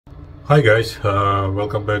Hi guys,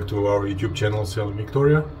 welcome back to our YouTube channel Selling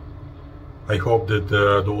Victoria. I hope that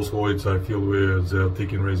those voids I filled with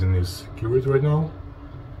thickened resin is cured right now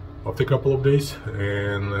after a couple of days,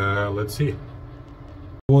 and let's see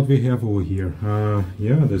what we have over here.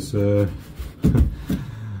 Yeah, this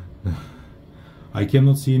I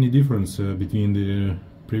cannot see any difference between the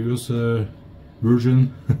previous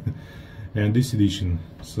version and this edition.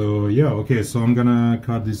 So yeah, okay, so I'm gonna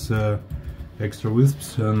cut this extra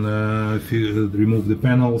wisps and remove the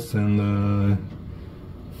panels and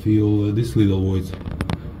fill this little void.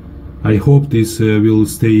 I hope this will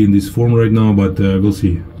stay in this form right now, but we'll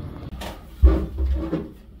see.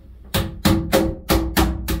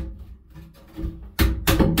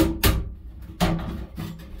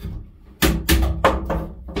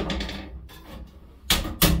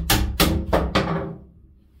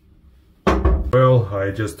 Well,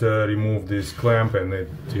 I just removed this clamp and it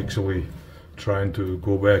actually trying to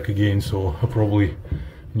go back again, so I probably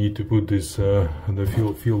need to put this fill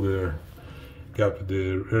the gap with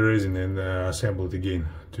the resin and assemble it again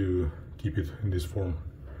to keep it in this form.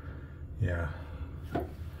 Yeah,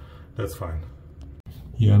 that's fine.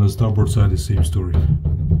 Yeah, on the starboard side the same story.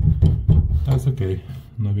 That's okay,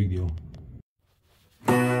 no big deal.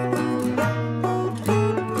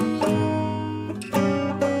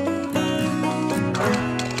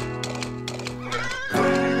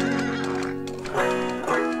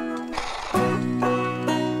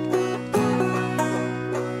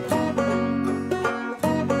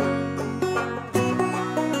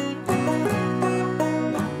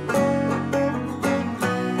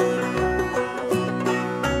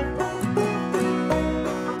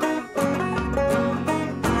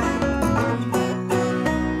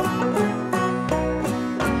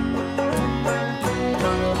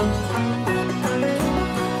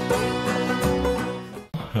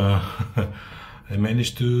 I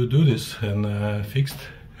managed to do this and fixed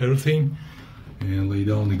everything and lay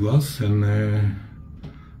down the glass and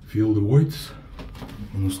fill the voids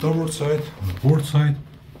on the starboard side, on the port side,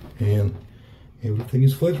 and everything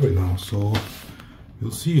is flat right now. So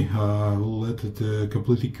we'll see. We'll let it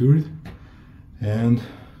completely cure it and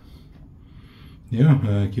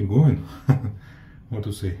yeah, keep going. What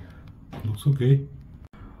to say? Looks okay.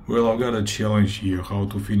 Well, I've got a challenge here, how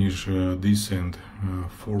to finish this end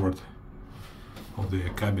forward of the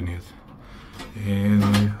cabinet, and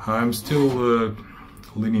I'm still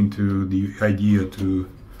leaning to the idea to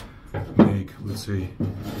make, let's say,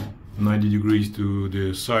 90 degrees to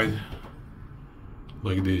the side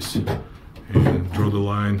like this, and draw the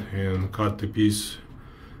line and cut the piece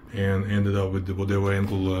and end it up with whatever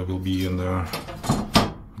angle will be in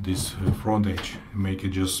this front edge, make it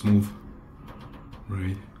just smooth,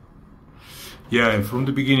 right? Yeah, from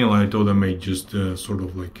the beginning I thought I made just sort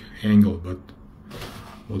of like angle, but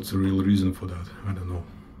what's the real reason for that? I don't know.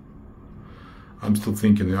 I'm still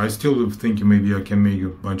thinking. I still thinking maybe I can make a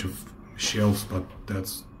bunch of shelves, but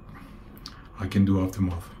that's I can do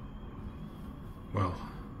aftermath. Well,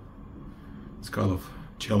 it's kind of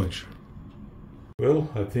challenge. Well,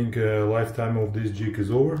 I think lifetime of this jig is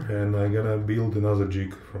over, and I'm gonna build another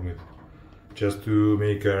jig from it, just to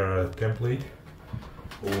make a template,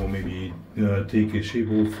 or maybe take a shape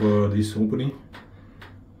of this opening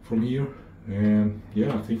from here. And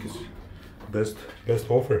yeah, I think it's best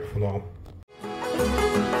offer for now.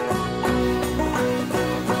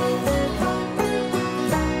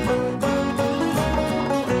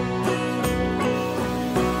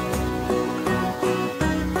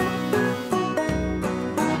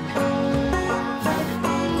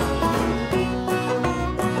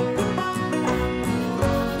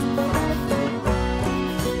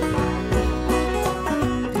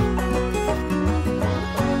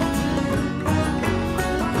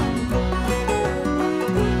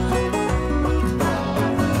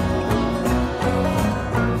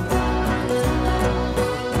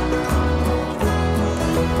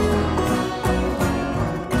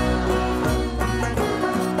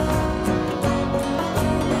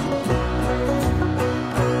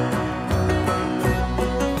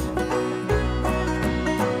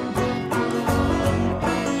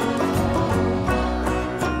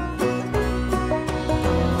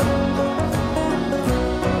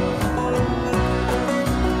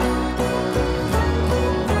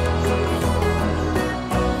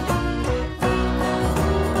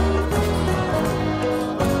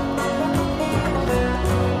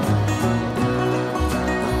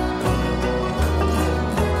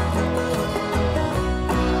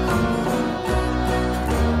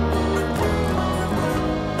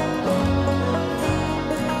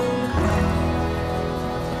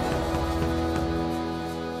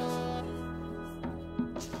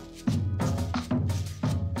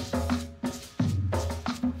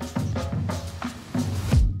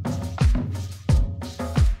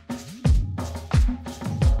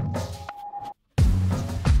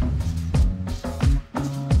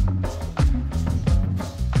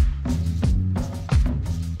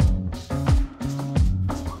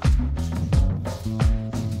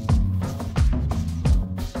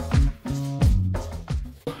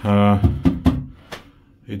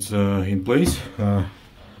 is in place.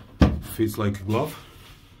 Fits like a glove,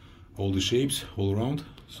 all the shapes all around,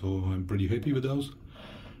 so I'm pretty happy with those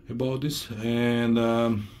about this.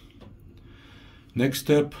 And next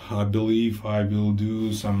step, I believe I will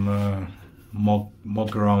do some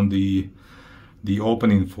mock around the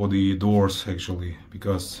opening for the doors, actually,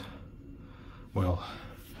 because, well,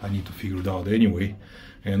 I need to figure it out anyway.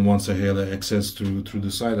 And once I have access through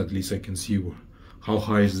the side, at least I can see how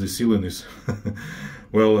high is the ceiling is.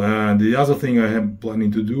 Well, the other thing I am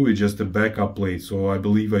planning to do is just a backup plate. So I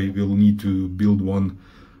believe I will need to build one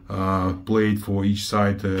plate for each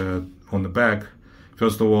side on the back.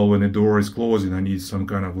 First of all, when the door is closing, I need some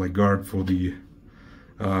kind of like guard for the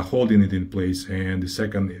holding it in place. And the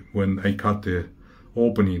second, when I cut the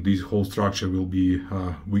opening, this whole structure will be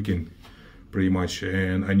weakened pretty much,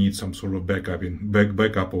 and I need some sort of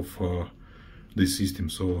backup of this system.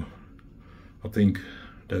 So I think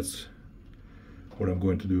that's what I'm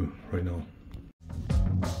going to do right now.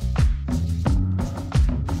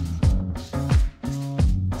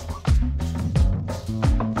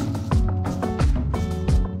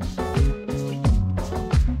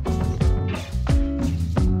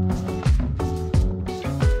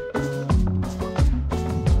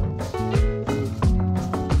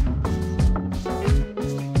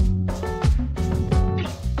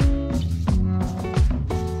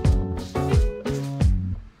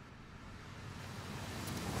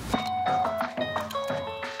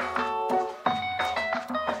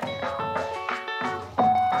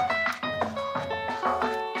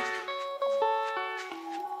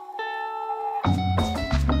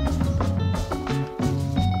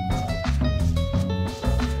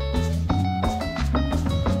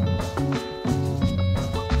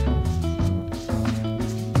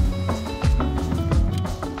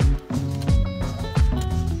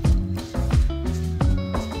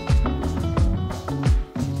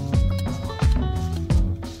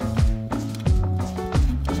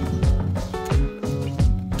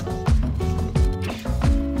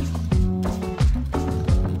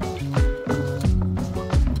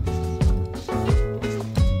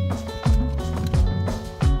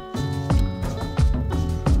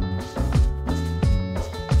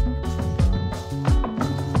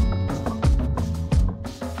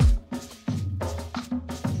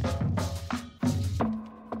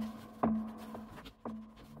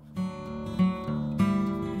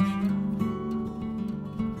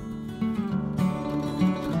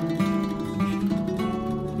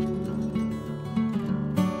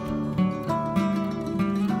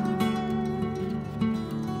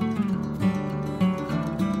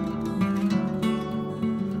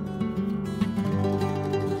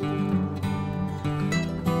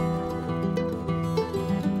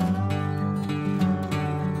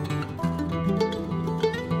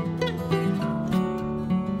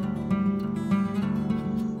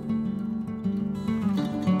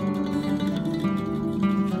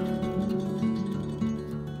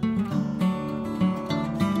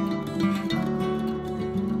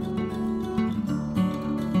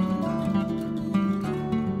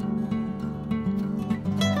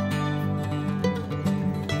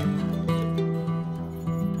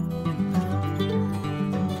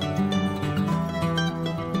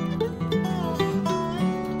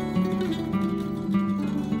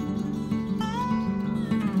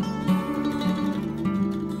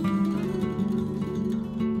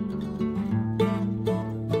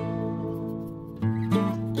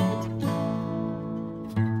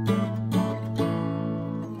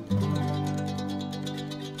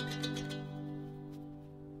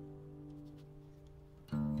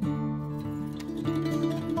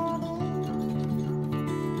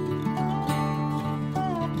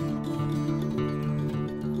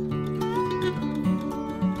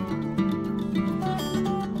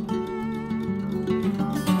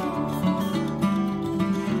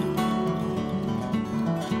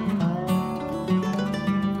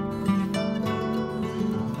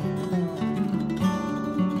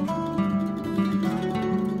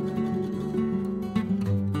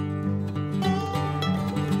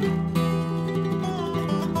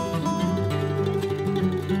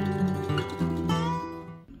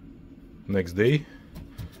 Next day,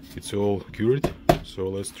 it's all cured, so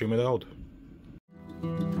let's trim it out.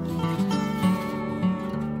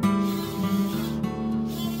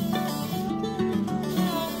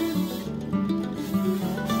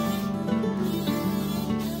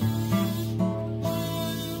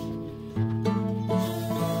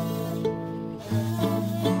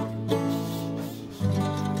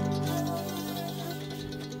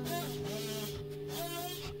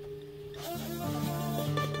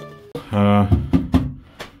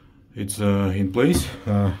 It's in place,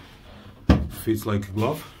 fits like a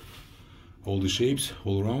glove, all the shapes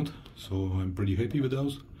all around, so I'm pretty happy with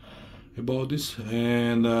those about this.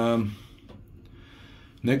 And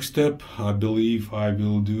next step, I believe I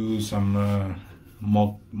will do some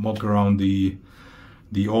mock around the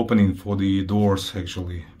opening for the doors,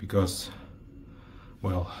 actually, because,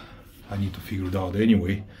 well, I need to figure it out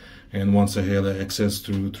anyway. And once I have access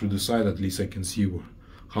through the side, at least I can see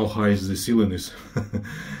how high is the ceiling is.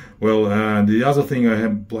 Well, the other thing I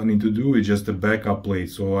am planning to do is just a backup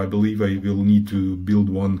plate. So I believe I will need to build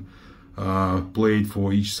one plate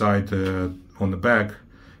for each side on the back.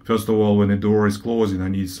 First of all, when the door is closing, I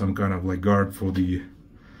need some kind of like guard for the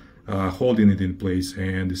holding it in place.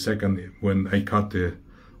 And the second, when I cut the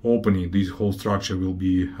opening, this whole structure will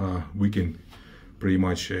be weakened pretty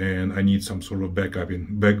much, and I need some sort of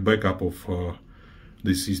backup of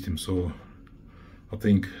this system. So I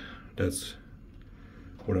think that's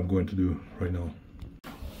what I'm going to do right now.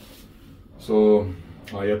 So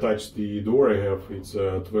I attached the door I have. It's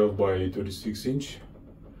 12 by 36 inch,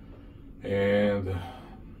 and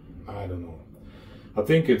I don't know, I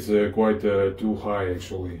think it's quite too high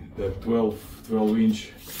actually, that 12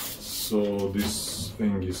 inch. So this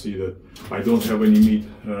thing, you see that I don't have any meat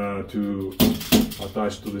to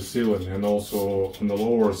attach to the ceiling, and also on the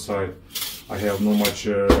lower side I have not much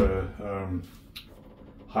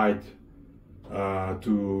height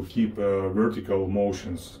to keep vertical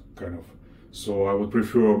motions, kind of. So I would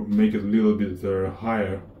prefer make it a little bit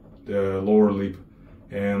higher, the lower lip,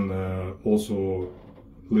 and also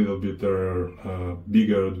a little bit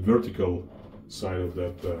bigger vertical side of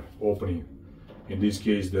that opening. In this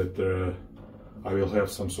case, that I will have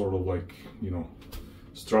some sort of like, you know,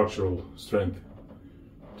 structural strength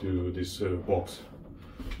to this box.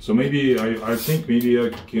 So maybe I think maybe I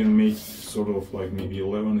can make sort of like maybe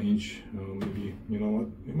 11 inch, maybe, you know what,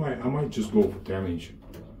 I might just go for 10 inch.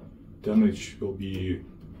 10 inch will be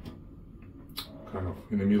kind of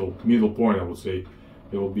in the middle point, I would say.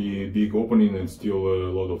 There will be a big opening and still a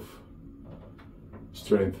lot of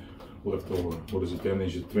strength left over. What is it, 10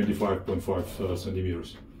 inches, 25.5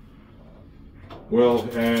 centimeters. Well,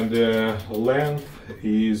 and length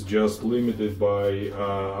is just limited by,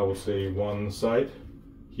 I would say, one side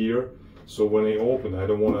here. So when I open, I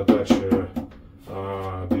don't want to touch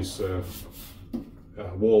this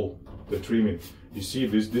wall, the trimming. You see,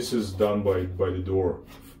 this is done by the door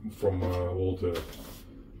from all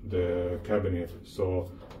the cabinet. So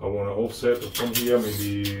I want to offset it from here,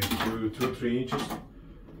 maybe 2-3 inches,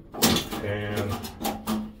 and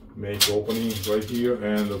make opening right here.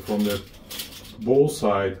 And from the both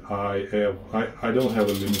side, I don't have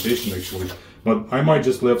a limitation actually, but I might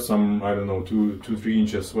just left some, I don't know, 2-3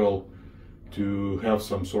 inches as well, to have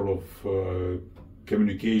some sort of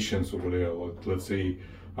communications over there. Let's say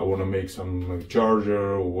I want to make some like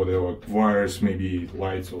charger or whatever, wires, maybe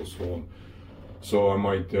lights or so on. So I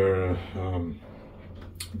might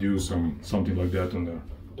do something like that on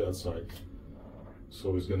that side.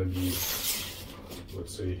 So it's gonna be,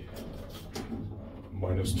 let's say,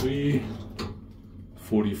 -3,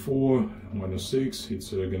 44, -6.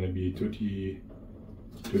 It's gonna be 38,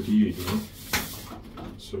 right?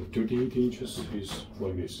 So 38 inches is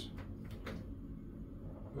like this.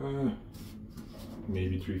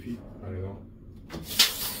 Maybe 3 feet, I don't know.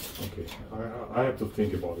 Okay, I have to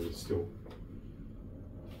think about it still.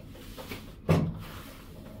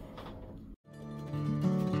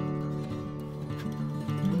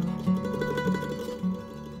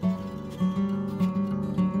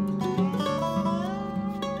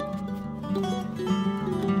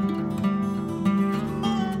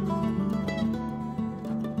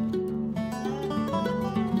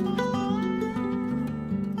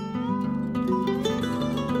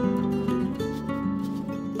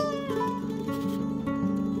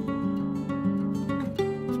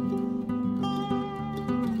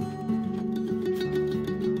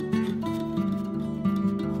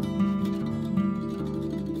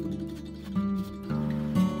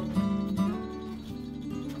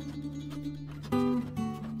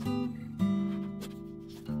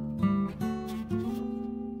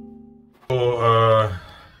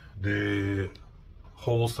 The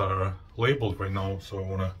holes are labeled right now, so I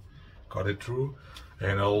want to cut it through.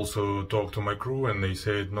 And I also talked to my crew, and they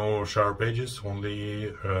said no sharp edges,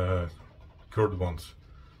 only curved ones.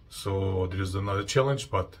 So there is another challenge,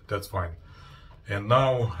 but that's fine. And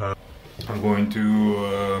now I'm going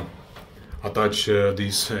to attach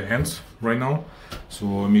these ends right now.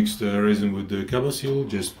 So I mixed the resin with the cable seal,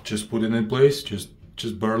 just put it in place,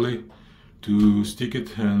 just barely to stick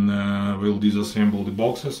it, and we'll disassemble the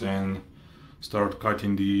boxes and start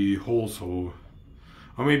cutting the holes. So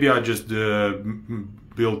Or maybe I just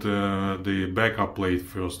built the backup plate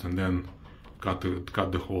first and then cut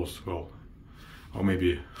the holes. Well, or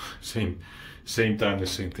maybe same time the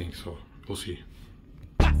same thing. So we'll see.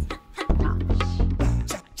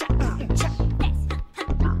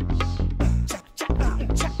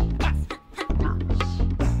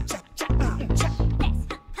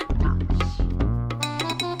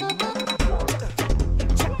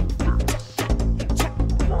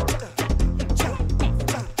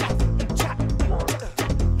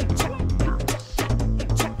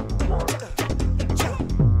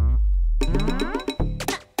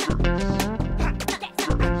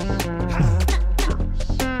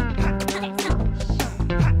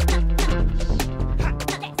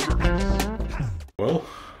 Well,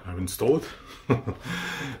 I've installed it.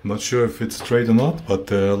 Not sure if it's straight or not,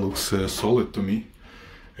 but looks solid to me.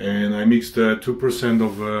 And I mixed 2%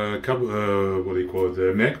 of what do you call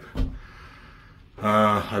it, MEG.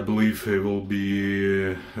 I believe it will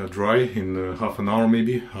be dry in half an hour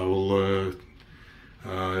maybe. I will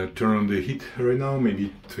turn on the heat right now,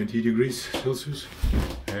 maybe 20 degrees Celsius,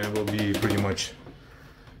 and will be pretty much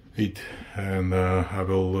it. And I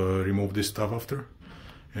will remove this stuff after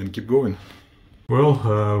and keep going.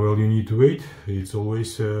 Well, you need to wait. It's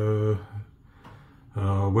always a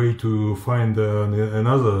way to find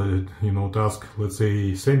another, task. Let's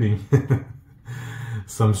say sanding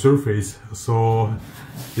some surface. So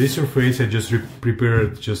this surface I just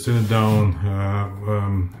prepared, just turned it down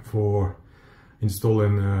for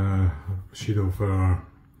installing a sheet of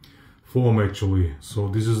foam actually. So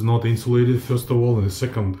this is not insulated first of all, and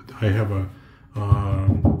second, I have a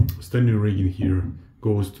standing rig in here,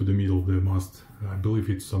 goes to the middle of the mast. I believe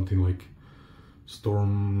it's something like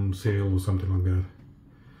storm sail or something like that.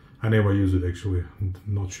 I never use it actually,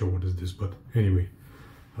 not sure what is this, but anyway,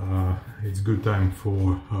 it's good time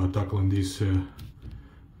for tackling this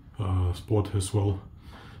spot as well.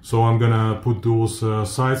 So I'm gonna put those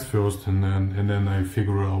sides first, and then I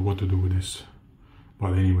figure out what to do with this.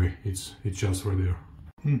 But anyway, it's just right there.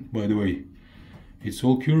 By the way, it's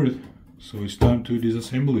all cured, so it's time to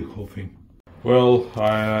disassemble the whole thing. Well,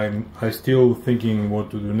 I'm still thinking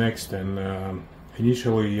what to do next, and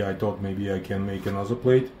initially I thought maybe I can make another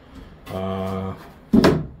plate,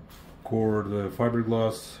 core the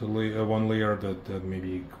fiberglass one layer that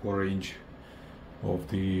maybe 1/4 inch of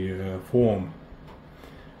the foam,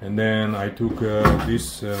 and then I took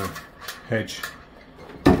this hedge,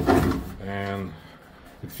 and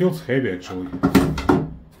it feels heavy actually.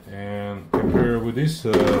 And compare with this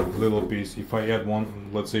little piece, if I add one,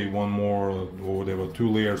 let's say one more or whatever, 2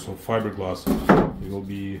 layers of fiberglass, it will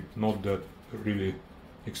be not that really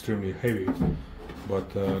extremely heavy. But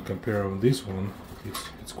compare with this one,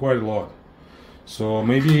 it's quite a lot. So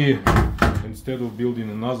maybe instead of building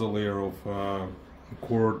another layer of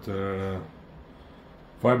cord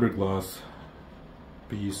fiberglass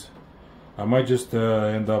piece, I might just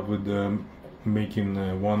end up with making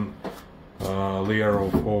one layer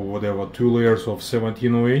of, or whatever, 2 layers of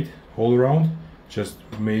 1708 all around. Just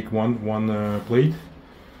make one plate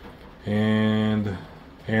and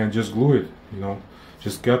just glue it.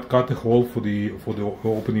 Just cut a hole for the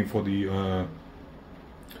opening for the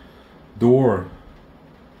door,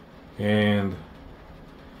 and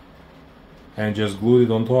just glue it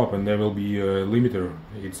on top, and there will be a limiter.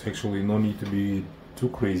 It's actually no need to be too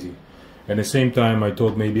crazy. At the same time, I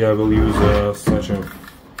thought maybe I will use such a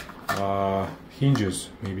hinges,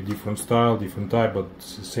 maybe different style, different type, but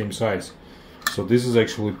same size. So this is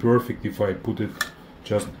actually perfect if I put it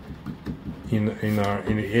just in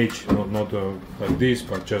the edge, not like this,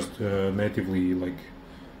 but just natively, like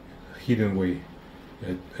hidden way,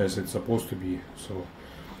 as it's supposed to be. So,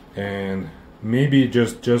 and maybe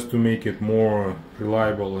just to make it more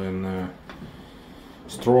reliable and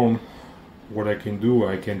strong, what I can do,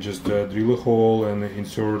 I can just drill a hole and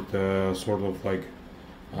insert sort of like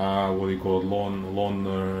what do you call it,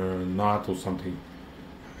 lawn nut or something,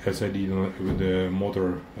 as I did with the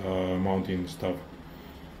motor mounting stuff.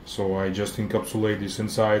 So I just encapsulate this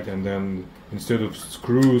inside, and then instead of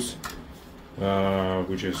screws,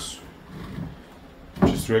 which is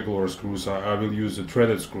regular screws, I will use the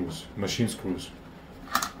threaded screws, machine screws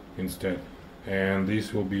instead, and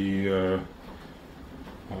this will be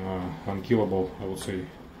unkillable, I would say.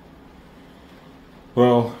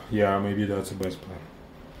 Well, yeah, maybe that's the best plan.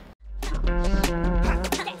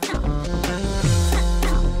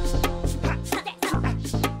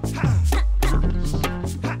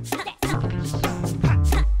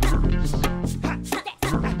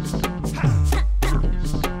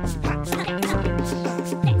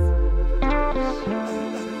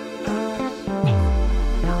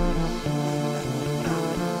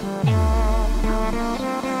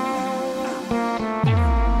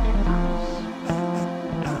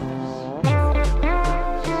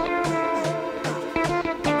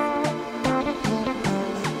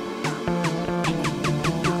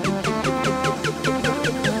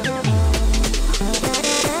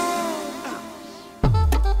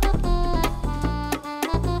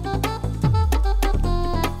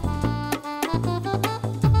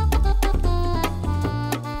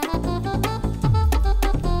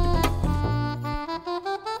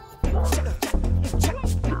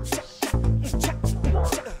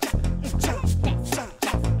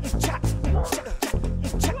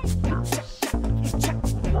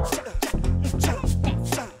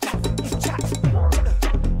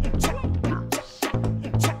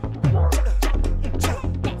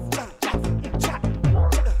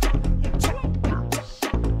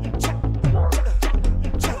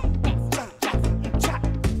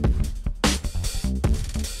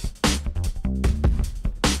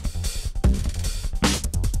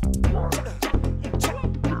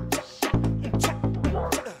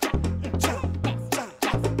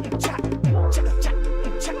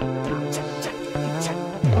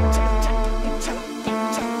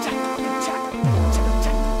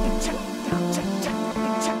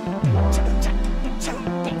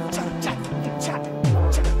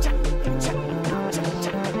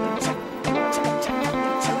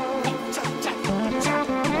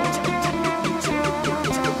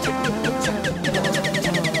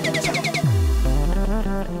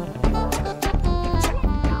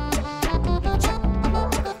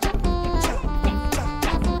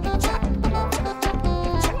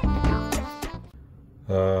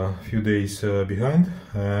 few days behind,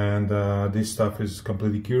 and this stuff is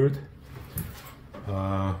completely cured,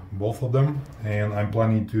 both of them, and I'm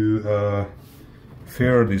planning to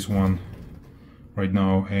fare this one right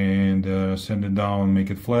now and sand it down, make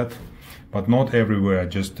it flat, but not everywhere,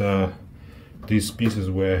 just these pieces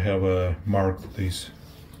where I have marked these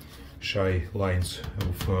shy lines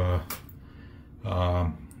of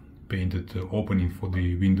painted opening for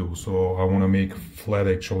the window. So I want to make flat,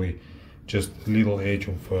 actually just little edge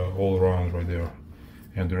of all around right there,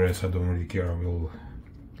 and the rest I don't really care. I will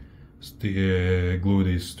glue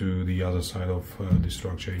this to the other side of the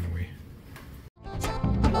structure anyway.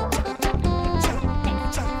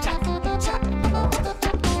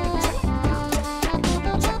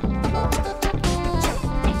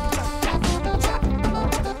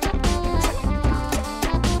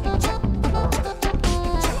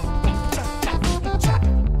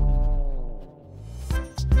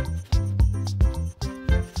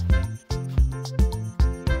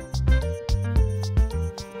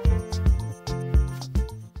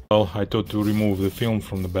 Well, I thought to remove the film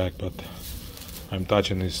from the back, but I'm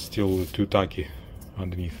touching it's still too tacky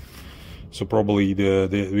underneath. So probably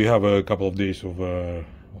we have a couple of days of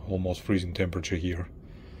almost freezing temperature here,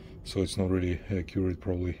 so it's not really cured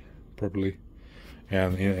properly,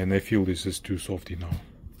 and I feel this is too softy now.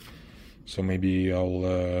 So maybe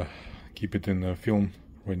I'll keep it in the film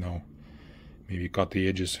right now. Maybe cut the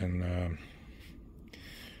edges and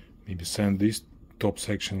maybe sand this top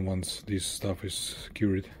section once this stuff is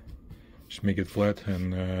cured. Just make it flat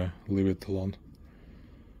and leave it alone.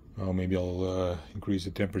 Maybe I'll increase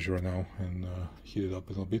the temperature right now and heat it up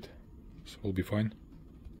a little bit, so it'll be fine.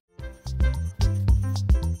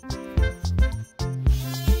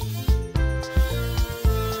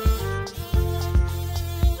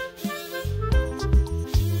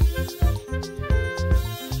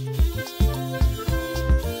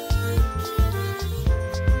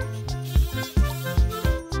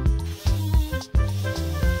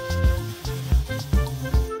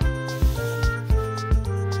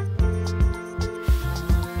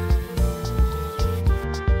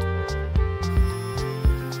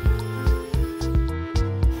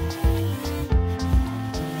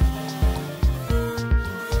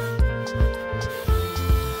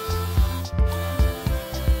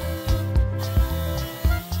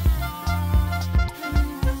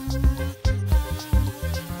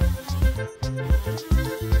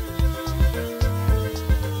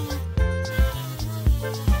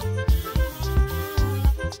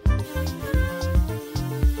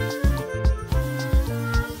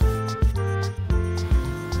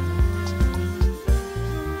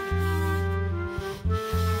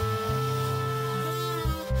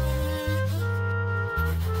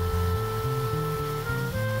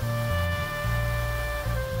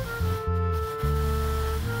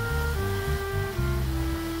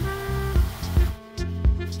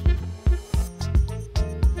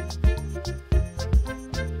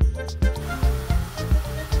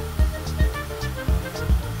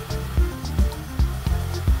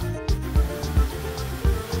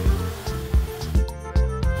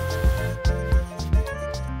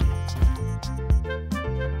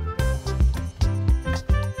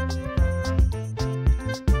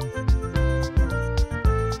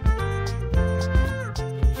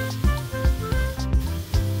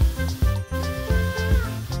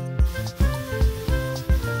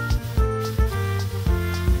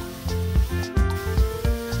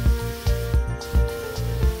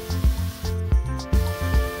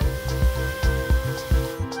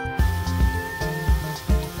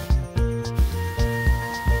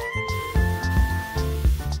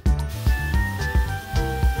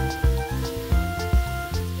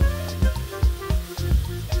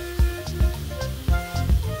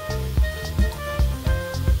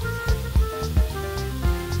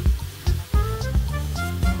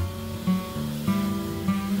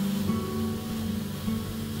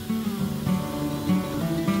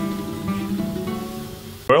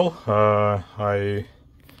 Well, I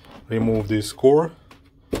removed this core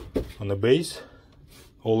on the base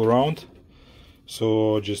all around,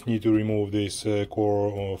 so just need to remove this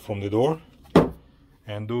core from the door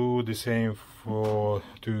and do the same for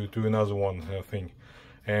to another one thing.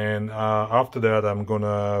 And after that I'm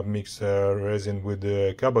gonna mix resin with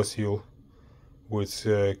the Cabo seal with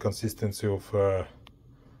consistency of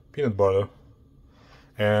peanut butter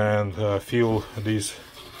and fill these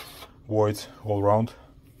voids all around,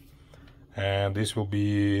 and this will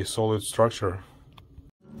be solid structure.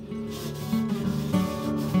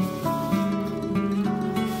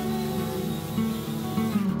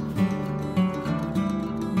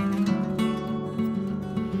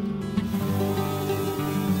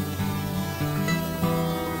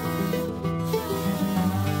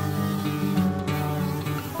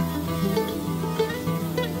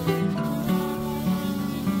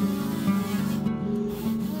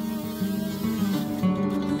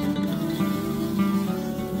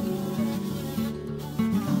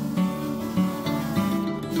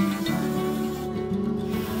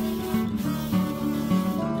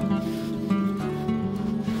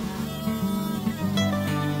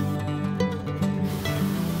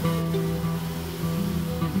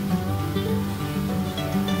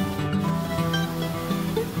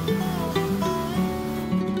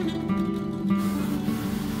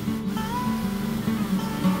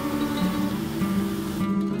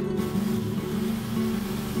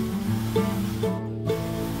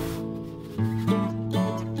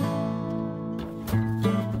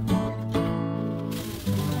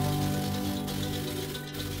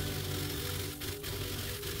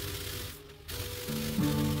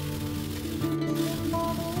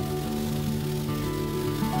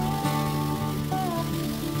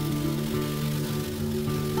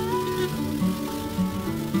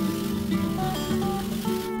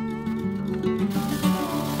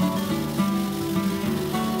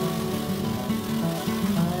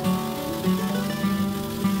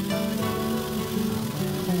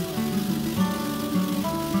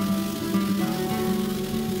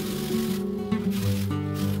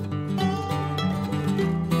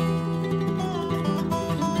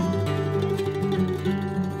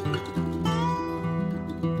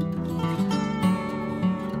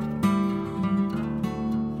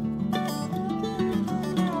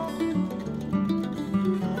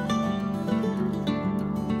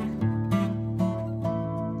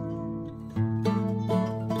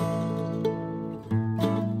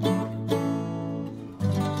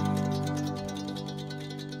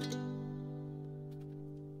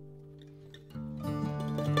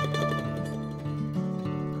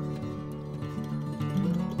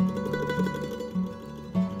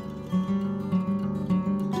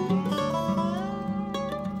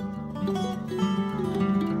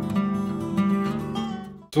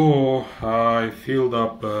 So I filled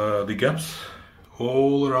up the gaps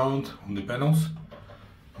all around on the panels,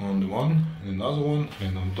 on the one, another one,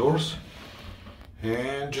 and on doors,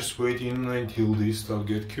 and just waiting until this stuff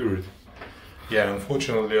get cured. Yeah,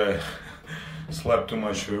 unfortunately I slapped too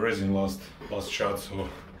much resin last shot, so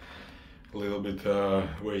a little bit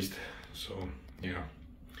waste. So yeah,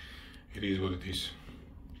 it is what it is.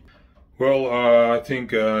 Well, I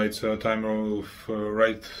think it's time of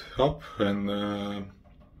write up, and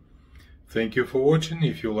thank you for watching.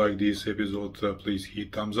 If you like this episode, please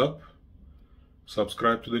hit thumbs up,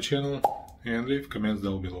 subscribe to the channel, and leave comments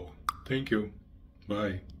down below. Thank you.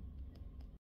 Bye.